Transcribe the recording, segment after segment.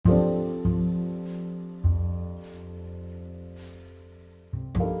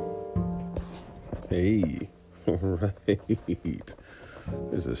Hey, all right.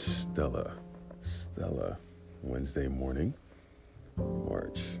 This is Stella Wednesday morning,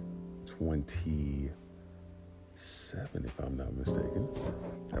 March 27th, if I'm not mistaken.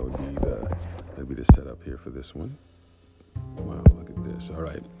 That'd be the setup here for this one. Wow, look at this. All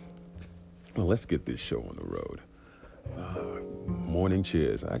right. Well, let's get this show on the road. Morning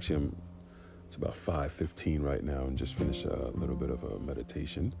cheers. It's about 5:15 right now, and just finished a little bit of a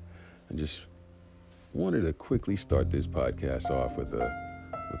meditation, and just wanted to quickly start this podcast off with a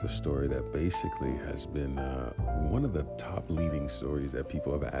story that basically has been one of the top leading stories that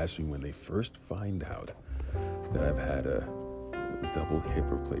people have asked me when they first find out that I've had a double hip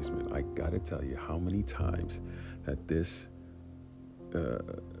replacement. I gotta tell you how many times that this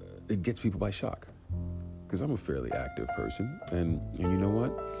it gets people by shock, because I'm a fairly active person, and you know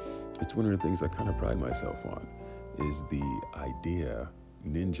what? It's one of the things I kind of pride myself on, is the idea,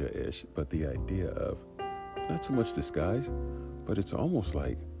 ninja-ish, but the idea of not so much disguise, but it's almost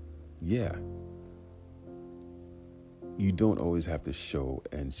like, yeah, you don't always have to show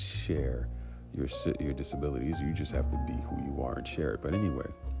and share your disabilities. You just have to be who you are and share it. But anyway,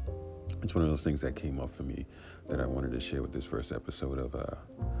 it's one of those things that came up for me that I wanted to share with this first episode of a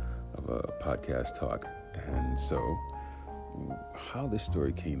podcast talk. And so how this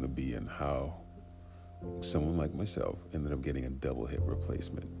story came to be, and how someone like myself ended up getting a double hip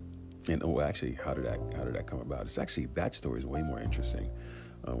replacement. And actually, how did that come about? It's actually, that story is way more interesting,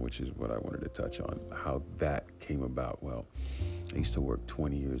 which is what I wanted to touch on, how that came about. Well, I used to work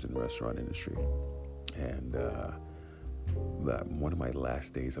 20 years in the restaurant industry, and one of my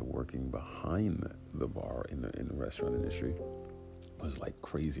last days of working behind the bar in the restaurant industry was like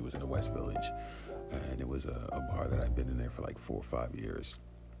crazy. It was in the West Village, and it was a bar that I'd been in there for like 4 or 5 years.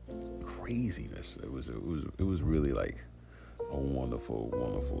 Craziness. It was really like a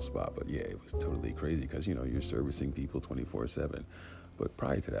wonderful spot. But yeah, it was totally crazy, because you're servicing people 24/7. But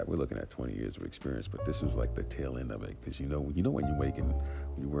prior to that, we're looking at 20 years of experience. But this was like the tail end of it, because when you're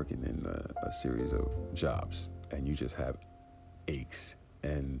working in a series of jobs, and you just have aches,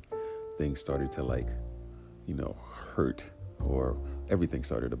 and things started to hurt, or everything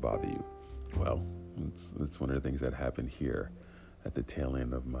started to bother you. Well, it's one of the things that happened here at the tail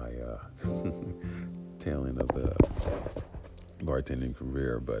end of my tail end of the bartending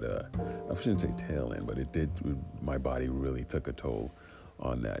career. But I shouldn't say tail end, but it did. My body really took a toll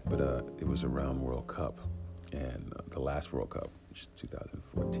on that. But it was around World Cup, and the last World Cup, which is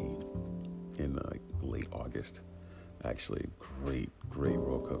 2014, in late August. Actually, great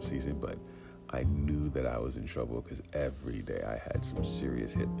World Cup season, but I knew that I was in trouble, because every day I had some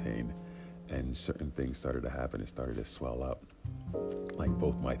serious hip pain, and certain things started to happen. It started to swell up, like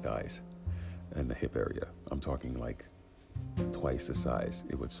both my thighs and the hip area. I'm talking like twice the size.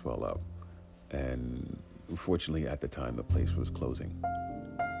 It would swell up, and unfortunately at the time the place was closing,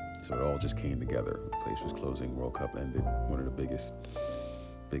 so it all just came together. The place was closing, World Cup ended, one of the biggest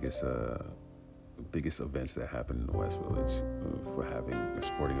events that happened in the West Village for having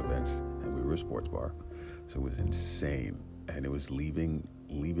sporting events, and we were a sports bar, so it was insane. And it was leaving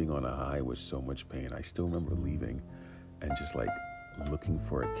on a high with so much pain. I still remember leaving and just like looking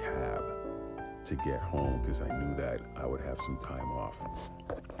for a cab to get home, because I knew that I would have some time off,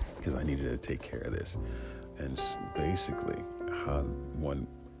 because I needed to take care of this. And basically how one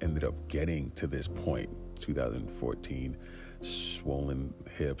ended up getting to this point, 2014, swollen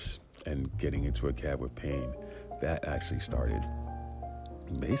hips and getting into a cab with pain, that actually started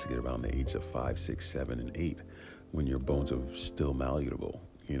basically around the age of 5, 6, 7, and 8, when your bones are still malleable.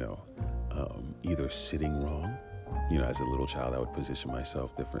 Either sitting wrong, as a little child I would position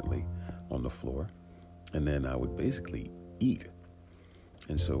myself differently on the floor, and then I would basically eat.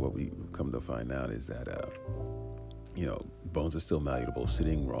 And so what we come to find out is that bones are still malleable,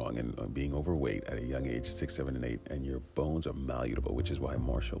 sitting wrong, and being overweight at a young age, 6, 7, and 8, and your bones are malleable, which is why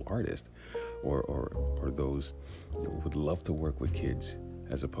martial artists or those would love to work with kids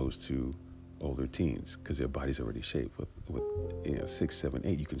as opposed to older teens, because their body's already shaped. With 6, 7,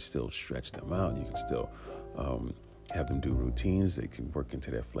 8, you can still stretch them out. You can still have them do routines. They can work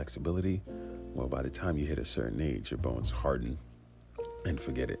into their flexibility. Well, by the time you hit a certain age, your bones harden and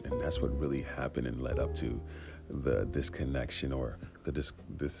forget it. And that's what really happened and led up to the disconnection, or the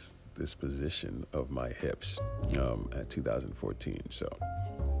disposition of my hips at 2014. So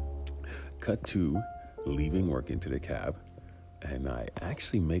cut to leaving work into the cab, and I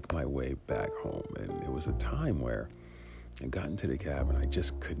actually make my way back home. And it was a time where I got into the cab and I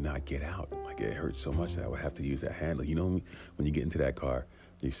just could not get out. Like, it hurt so much that I would have to use that handle. When you get into that car,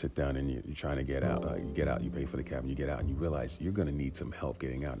 you sit down and you're trying to get out. You get out, you pay for the cab, and you get out, and you realize you're going to need some help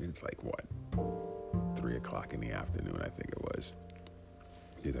getting out. And it's like, what? 3 o'clock in the afternoon, I think it was.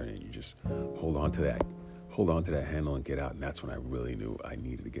 And you just hold on to that handle and get out. And that's when I really knew I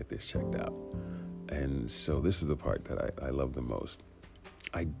needed to get this checked out. And so this is the part that I love the most.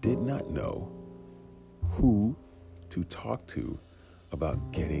 I did not know who to talk to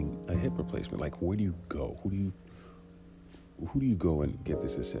about getting a hip replacement. Like, where do you go? Who do you go and get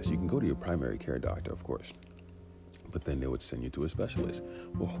this assessed? You can go to your primary care doctor, of course, but then they would send you to a specialist.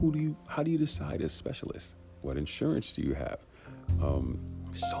 Well, how do you decide a specialist? What insurance do you have?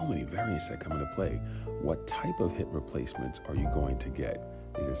 So many variants that come into play. What type of hip replacements are you going to get?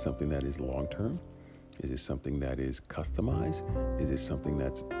 Is it something that is long-term? Is it something that is customized? Is it something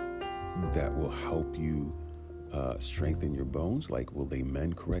that will help you strengthen your bones? Like, will they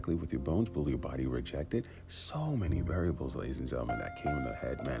mend correctly with your bones? Will your body reject it? So many variables, ladies and gentlemen, that came in the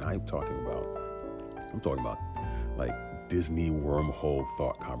head. Man, I'm talking about like Disney wormhole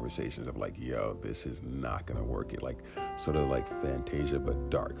thought conversations of like, yo, this is not gonna work. It like sort of like Fantasia but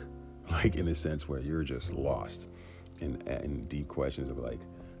dark, like in a sense where you're just lost in deep questions of like,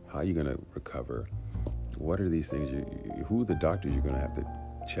 how are you gonna recover? What are these things? Who are the doctors you're gonna have to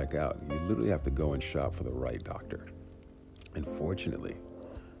check out? You literally have to go and shop for the right doctor. And fortunately,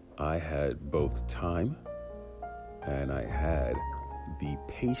 I had both time and I had the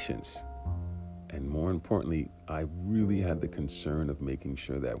patience. And more importantly, I really had the concern of making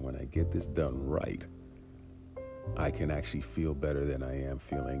sure that when I get this done right, I can actually feel better than I am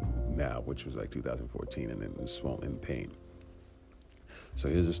feeling now, which was like 2014, and then swollen in pain. So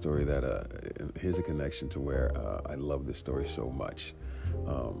here's a story here's a connection to where I love this story so much.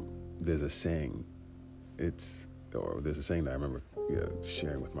 There's a saying, there's a saying that I remember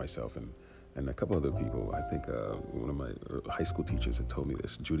sharing with myself and a couple other people. I think one of my high school teachers had told me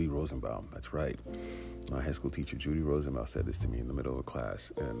this, Judy Rosenbaum. That's right. My high school teacher, Judy Rosenbaum, said this to me in the middle of a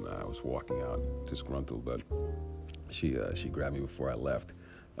class, and I was walking out disgruntled, but she grabbed me before I left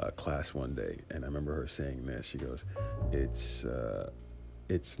class one day, and I remember her saying this. She goes, it's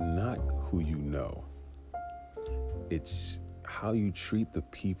not who you know. It's how you treat the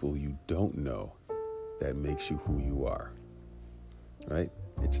people you don't know that makes you who you are, right?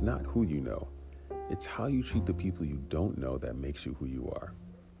 It's not who you know. It's how you treat the people you don't know that makes you who you are.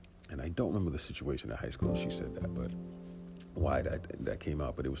 And I don't remember the situation at high school she said that, but why that came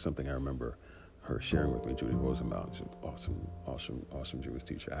out. But it was something I remember her sharing with me, Judy Rosenbaum. She's an awesome Jewish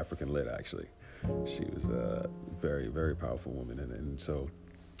teacher, African lit actually. She was a very, very powerful woman, and so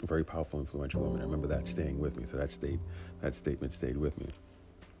a very powerful, influential woman. I remember that staying with me. So that statement stayed with me.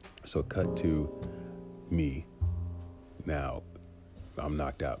 So cut to me now. I'm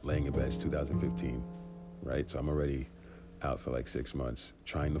knocked out, laying in bed. It's 2015, right? So I'm already out for like 6 months,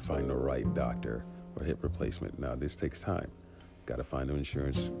 trying to find the right doctor for hip replacement. Now this takes time. Got to find the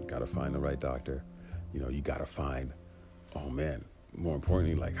insurance. Got to find the right doctor. You got to find. Oh man. More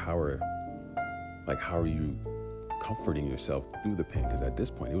importantly, how are you comforting yourself through the pain? Because at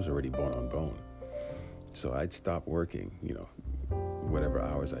this point, it was already bone on bone. So I'd stop working. Whatever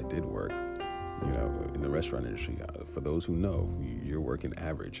hours I did work. In the restaurant industry, for those who know, you're working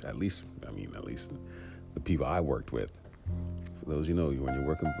average, at least the people I worked with. For those when you're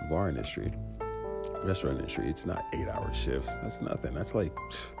working in the bar industry, restaurant industry, it's not 8-hour shifts. That's nothing. That's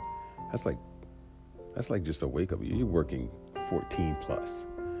like just a wake up. You're working 14 plus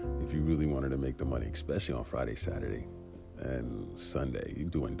if you really wanted to make the money, especially on Friday, Saturday, and Sunday. You're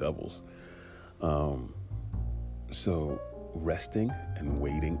doing doubles. So resting and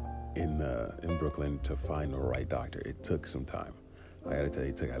waiting in Brooklyn to find the right doctor, it took some time. I gotta tell you,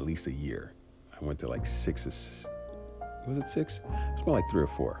 it took at least a year. I went to like 6. Was it 6? It's more like 3 or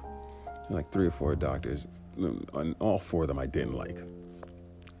 4. Like 3 or 4 doctors, and all 4 of them I didn't like.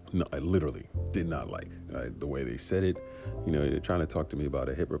 No, I literally did not like the way they said it. They're trying to talk to me about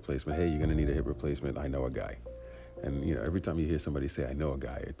a hip replacement. Hey, you're gonna need a hip replacement. I know a guy. And every time you hear somebody say I know a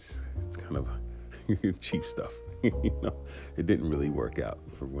guy, it's kind of cheap stuff. It didn't really work out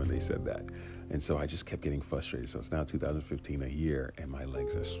for when they said that. And so I just kept getting frustrated. So it's now 2015, a year, and my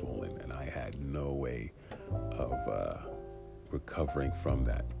legs are swollen, and I had no way of recovering from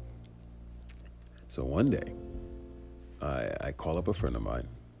that. So one day, I call up a friend of mine,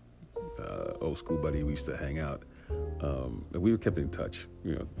 old school buddy. We used to hang out. We were kept in touch,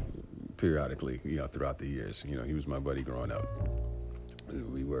 periodically, throughout the years. He was my buddy growing up.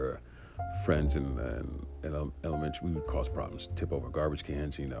 We were friends in elementary. We would cause problems, tip over garbage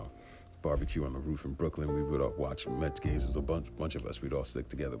cans, barbecue on the roof in Brooklyn. We would all watch Mets games. There was a bunch of us. We'd all stick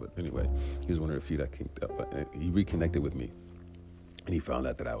together. But anyway, he was one of the few that came up. He reconnected with me, and he found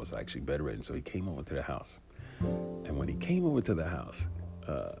out that I was actually bedridden. So he came over to the house. And when he came over to the house,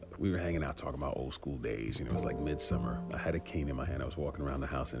 we were hanging out talking about old school days. It was like midsummer. I had a cane in my hand. I was walking around the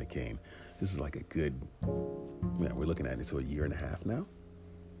house in a cane. This is like a good, we're looking at it to a year and a half now.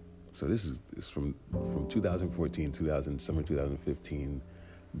 So this is from 2014, summer 2015,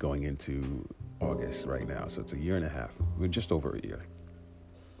 going into August right now. So it's a year and a half. We're just over a year.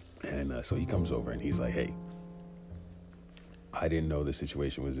 And so he comes over and he's like, hey, I didn't know the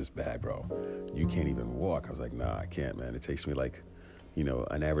situation was this bad, bro. You can't even walk. I was like, nah, I can't, man. It takes me like,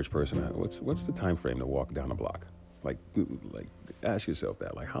 an average person. What's the time frame to walk down a block? Like ask yourself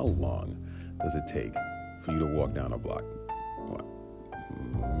that. Like, how long does it take for you to walk down a block? What,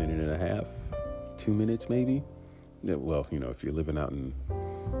 a minute and a half? 2 minutes, maybe? Yeah, well, if you're living out in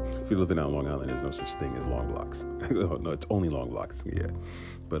Long Island, there's no such thing as long blocks. No, it's only long blocks. Yeah,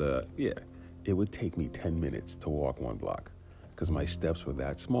 but it would take me 10 minutes to walk one block because my steps were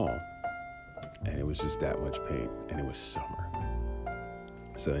that small, and it was just that much pain, and it was summer.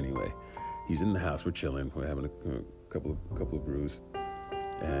 So anyway, he's in the house. We're chilling. We're having a couple of brews,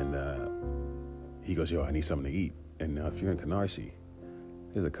 and he goes, "Yo, I need something to eat." And now, if you're in Canarsie,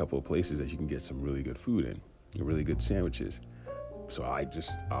 there's a couple of places that you can get some really good food in, really good sandwiches. So I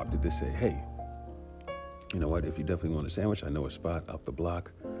just opted to say, hey, you know what? If you definitely want a sandwich, I know a spot up the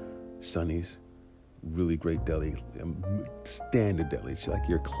block, Sonny's, really great deli, standard deli. It's like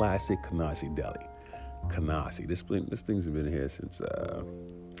your classic Canarsie deli. Canarsie. This thing's been here since, I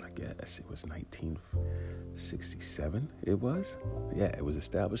guess it was 1967. It was? Yeah, it was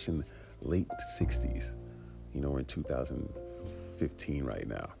established in the late 60s. We're in 2015 right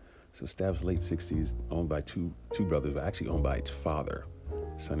now. So established late 60s, owned by two brothers, but actually owned by its father.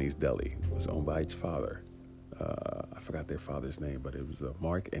 Sonny's Deli was owned by its father. I forgot their father's name, but it was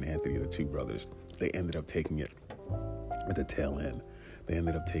Mark and Anthony, the two brothers. They ended up taking it at the tail end. They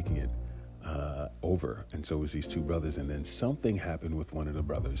ended up taking it over, and so it was these two brothers. And then something happened with one of the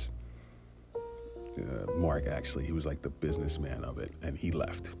brothers. Mark, actually, he was like the businessman of it, and he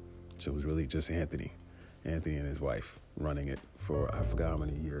left. So it was really just Anthony and his wife running it for I forgot how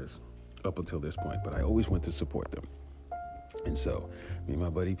many years up until this point, but I always went to support them. And so me and my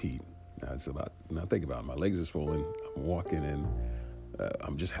buddy Pete, now think about it, my legs are swollen, I'm walking in,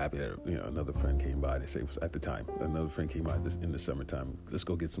 I'm just happy that another friend came by. They say at the time another friend came by in the summertime. Let's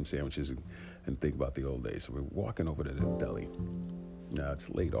go get some sandwiches and think about the old days. So we're walking over to the deli. Now it's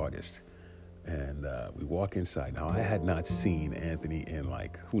late August, and we walk inside. Now I had not seen Anthony in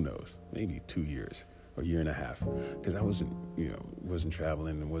who knows, maybe 2 years. A year and a half, because I wasn't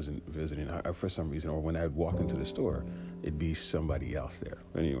traveling and wasn't visiting. For some reason, or when I'd walk into the store, it'd be somebody else there.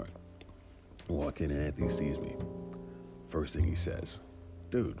 Anyway, I walk in and Anthony sees me. First thing he says,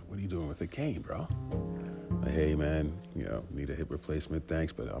 "Dude, what are you doing with the cane, bro?" Hey, man, need a hip replacement.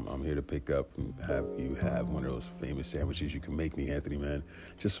 Thanks, but I'm here to pick up and have one of those famous sandwiches you can make me, Anthony, man,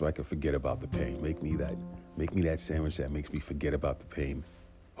 just so I can forget about the pain. Make me that sandwich that makes me forget about the pain.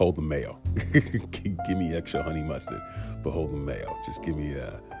 Hold the mayo. Give me extra honey mustard, but hold the mayo. Just give me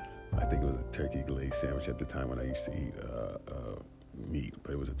I think it was a turkey glazed sandwich at the time when I used to eat meat,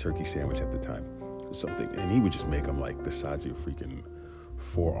 but it was a turkey sandwich at the time. Something, and he would just make them like the size of your freaking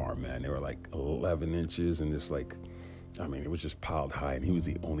forearm, man. They were like 11 inches and just it was just piled high, and he was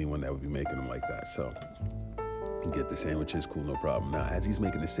the only one that would be making them like that. So get the sandwiches, cool, no problem. Now, as he's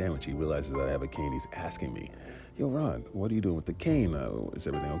making the sandwich, he realizes that I have a cane. He's asking me, "Yo, Ron, what are you doing with the cane? Is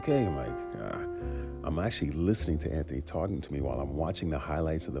everything okay?" I'm like, I'm actually listening to Anthony talking to me while I'm watching the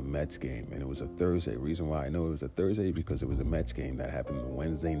highlights of the Mets game, and it was a Thursday. Reason why I know it was a Thursday, because it was a Mets game that happened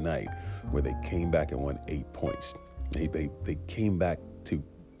Wednesday night where they came back and won 8 points. They came back to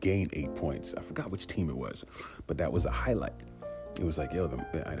gain 8 points. I forgot which team it was, but that was a highlight. It was like,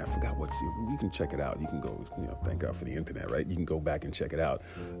 and I forgot you can check it out. You can go, thank God for the internet, right? You can go back and check it out.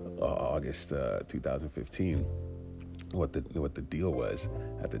 August 2015, what the deal was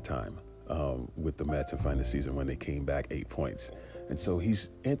at the time with the Mets to find the season when they came back 8 points. And so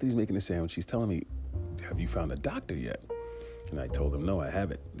Anthony's making a sandwich. He's telling me, "Have you found a doctor yet?" And I told him, "No, I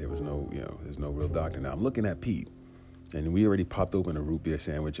haven't. There was there's no real doctor." Now I'm looking at Pete. And we already popped open a root beer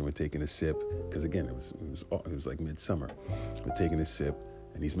sandwich and we're taking a sip, because again, it was like midsummer. We're taking a sip,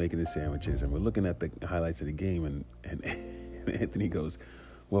 and he's making the sandwiches, and we're looking at the highlights of the game, and Anthony goes,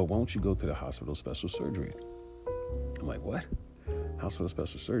 "Well, why don't you go to the hospital special surgery?" I'm like, "What? Hospital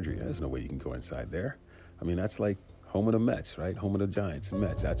special surgery? There's no way you can go inside there. That's like home of the Mets, right? Home of the Giants and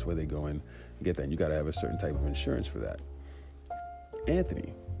Mets. That's where they go in and get that. And you got to have a certain type of insurance for that."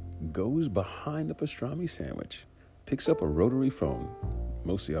 Anthony goes behind the pastrami sandwich, picks up a rotary phone.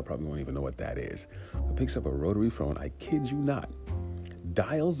 Most of y'all probably won't even know what that is. But picks up a rotary phone. I kid you not.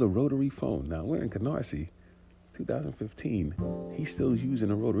 Dials the rotary phone. Now, we're in Canarsie. 2015, he's still using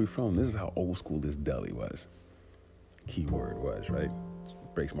a rotary phone. This is how old school this deli was. Keyword was, right?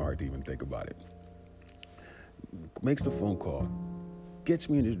 Breaks my heart to even think about it. Makes the phone call, gets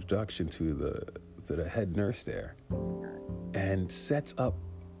me an introduction to the head nurse there, and sets up,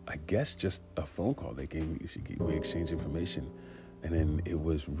 I guess, just a phone call. We exchanged information, and then it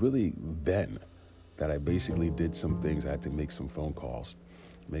was really then that I basically did some things. I had to make some phone calls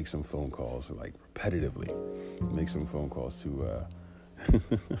like repetitively, make some phone calls to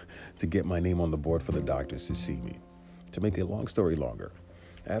to get my name on the board for the doctors to see me. To make a long story longer,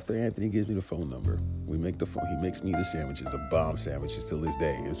 after Anthony gives me the phone number, he makes me the sandwiches, the bomb sandwiches till this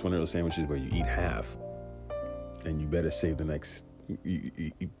day. It's one of those sandwiches where you eat half, and you better save the next.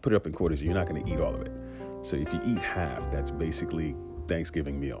 You put it up in quarters. You're not going to eat all of it. So if you eat half, that's basically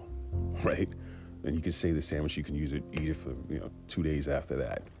Thanksgiving meal, right? And you can save the sandwich. You can eat it for 2 days after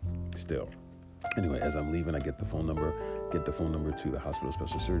that. Still, anyway, as I'm leaving, I get the phone number to the hospital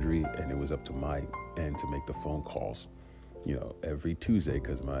special surgery, and it was up to my end to make the phone calls, every Tuesday,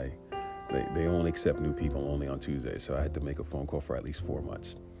 because they only accept new people only on Tuesday. So I had to make a phone call for at least 4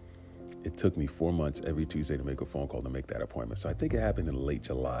 months. It took me 4 months every Tuesday to make a phone call to make that appointment. So I think it happened in late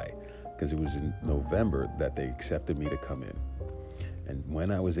July, because it was in November that they accepted me to come in. And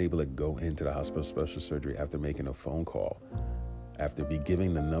when I was able to go into the hospital special surgery after making a phone call, after be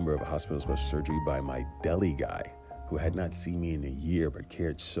given the number of a hospital special surgery by my deli guy, who had not seen me in a year but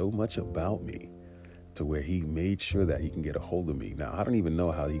cared so much about me, to where he made sure that he can get a hold of me. Now, I don't even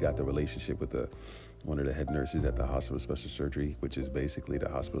know how he got the relationship with one of the head nurses at the hospital special surgery, which is basically the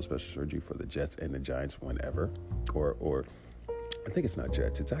hospital special surgery for the Jets and the Giants whenever, or I think it's not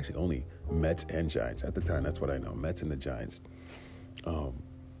Jets. It's actually only Mets and Giants. At the time, that's what I know, Mets and the Giants.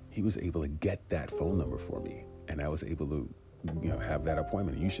 He was able to get that phone number for me, and I was able to have that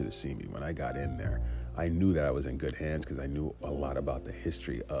appointment. You should have seen me when I got in there. I knew that I was in good hands because I knew a lot about the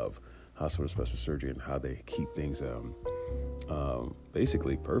history of hospital special surgery and how they keep things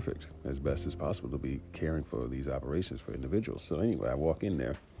basically perfect as best as possible to be caring for these operations for individuals. So anyway, I walk in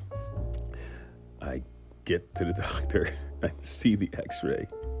there, I get to the doctor, I see the x-ray,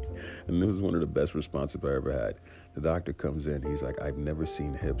 and this was one of the best responses I ever had. The doctor comes in, he's like, I've never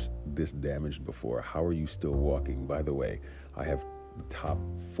seen hips this damaged before. How are you still walking? By the way, I have the top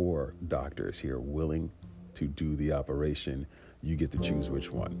 4 doctors here willing to do the operation. You get to choose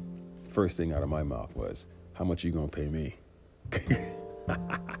which one. First thing out of my mouth was, how much you gonna pay me?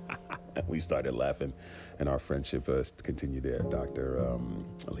 We started laughing, and our friendship continued there. Dr.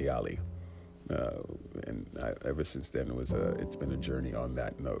 Liali. Ever since then, it's been a journey on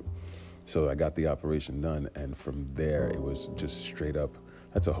that note. So I got the operation done, and from there, it was just straight up.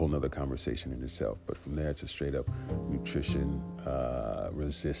 That's a whole nother conversation in itself. But from there, it's a straight up nutrition,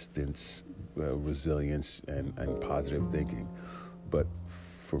 resistance, resilience, and positive thinking. But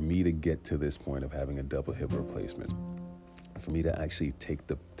for me to get to this point of having a double hip replacement, for me to actually take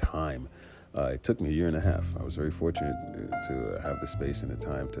the time, it took me a year and a half. I was very fortunate to have the space and the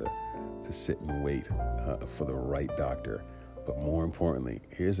time to sit and wait for the right doctor. But more importantly,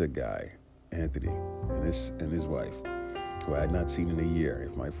 here's a guy, Anthony, and his wife, who I had not seen in a year.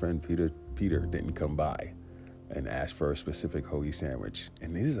 If my friend Peter didn't come by and ask for a specific hoagie sandwich,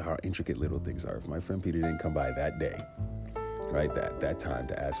 and this is how intricate little things are. If my friend Peter didn't come by that day, right, that time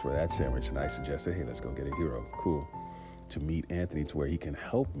to ask for that sandwich, and I suggested, hey, let's go get a hero, cool, to meet Anthony to where he can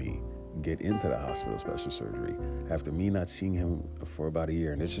help me get into the hospital special surgery after me not seeing him for about a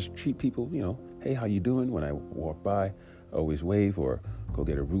year. And it's just treat people, hey, how you doing? When I walk by, always wave or go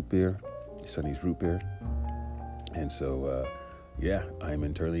get a root beer, Sonny's root beer. And so, I'm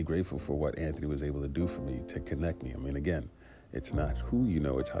eternally grateful for what Anthony was able to do for me to connect me. I mean, again, it's not who you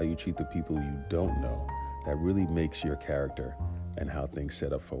know, it's how you treat the people you don't know that really makes your character and how things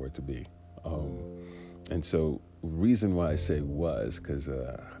set up forward to be. And so reason why I say was because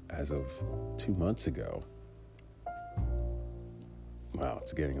as of 2 months ago, wow,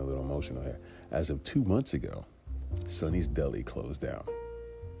 it's getting a little emotional here. As of 2 months ago, Sonny's Deli closed down.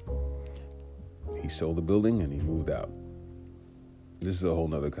 He sold the building and he moved out. This is a whole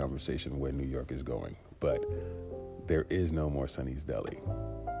nother conversation where New York is going, but there is no more Sonny's Deli.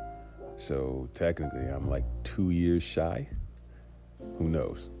 So technically I'm like 2 years shy. Who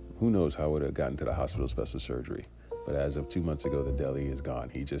knows? Who knows how I would have gotten to the hospital special surgery. But as of 2 months ago, the deli is gone.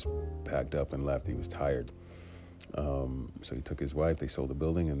 He just packed up and left. He was tired. So he took his wife, they sold the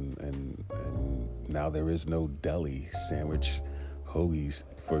building, and now there is no deli sandwich hoagies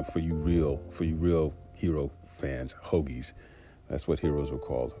for you real hero fans, hoagies. That's what heroes were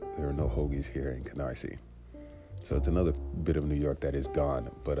called. There are no hoagies here in Canarsie. So it's another bit of New York that is gone,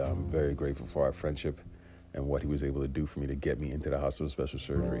 but I'm very grateful for our friendship and what he was able to do for me to get me into the hospital of special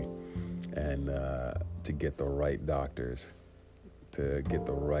surgery, and to get the right doctors, to get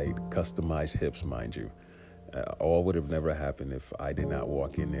the right customized hips, mind you. All would have never happened if I did not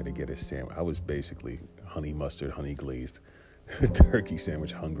walk in there to get a sandwich. I was basically honey mustard, honey glazed turkey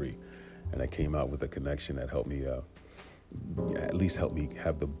sandwich hungry, and I came out with a connection that helped me, at least help me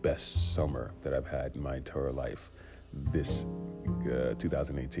have the best summer that I've had in my entire life this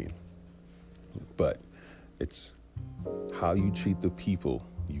 2018. But it's how you treat the people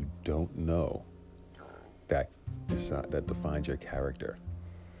you don't know that defines your character.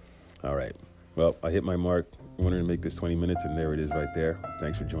 All right. Well, I hit my mark. I wanted to make this 20 minutes, and there it is right there.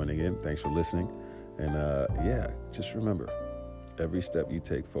 Thanks for joining in. Thanks for listening. And just remember, every step you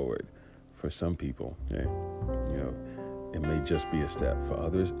take forward, for some people, it may just be a step. For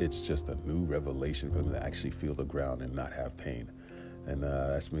others, it's just a new revelation for them to actually feel the ground and not have pain. And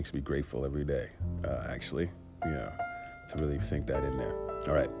that makes me grateful every day, to really sink that in there.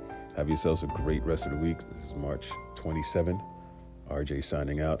 All right. Have yourselves a great rest of the week. This is March 27. RJ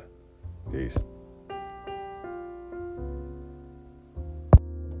signing out. Peace.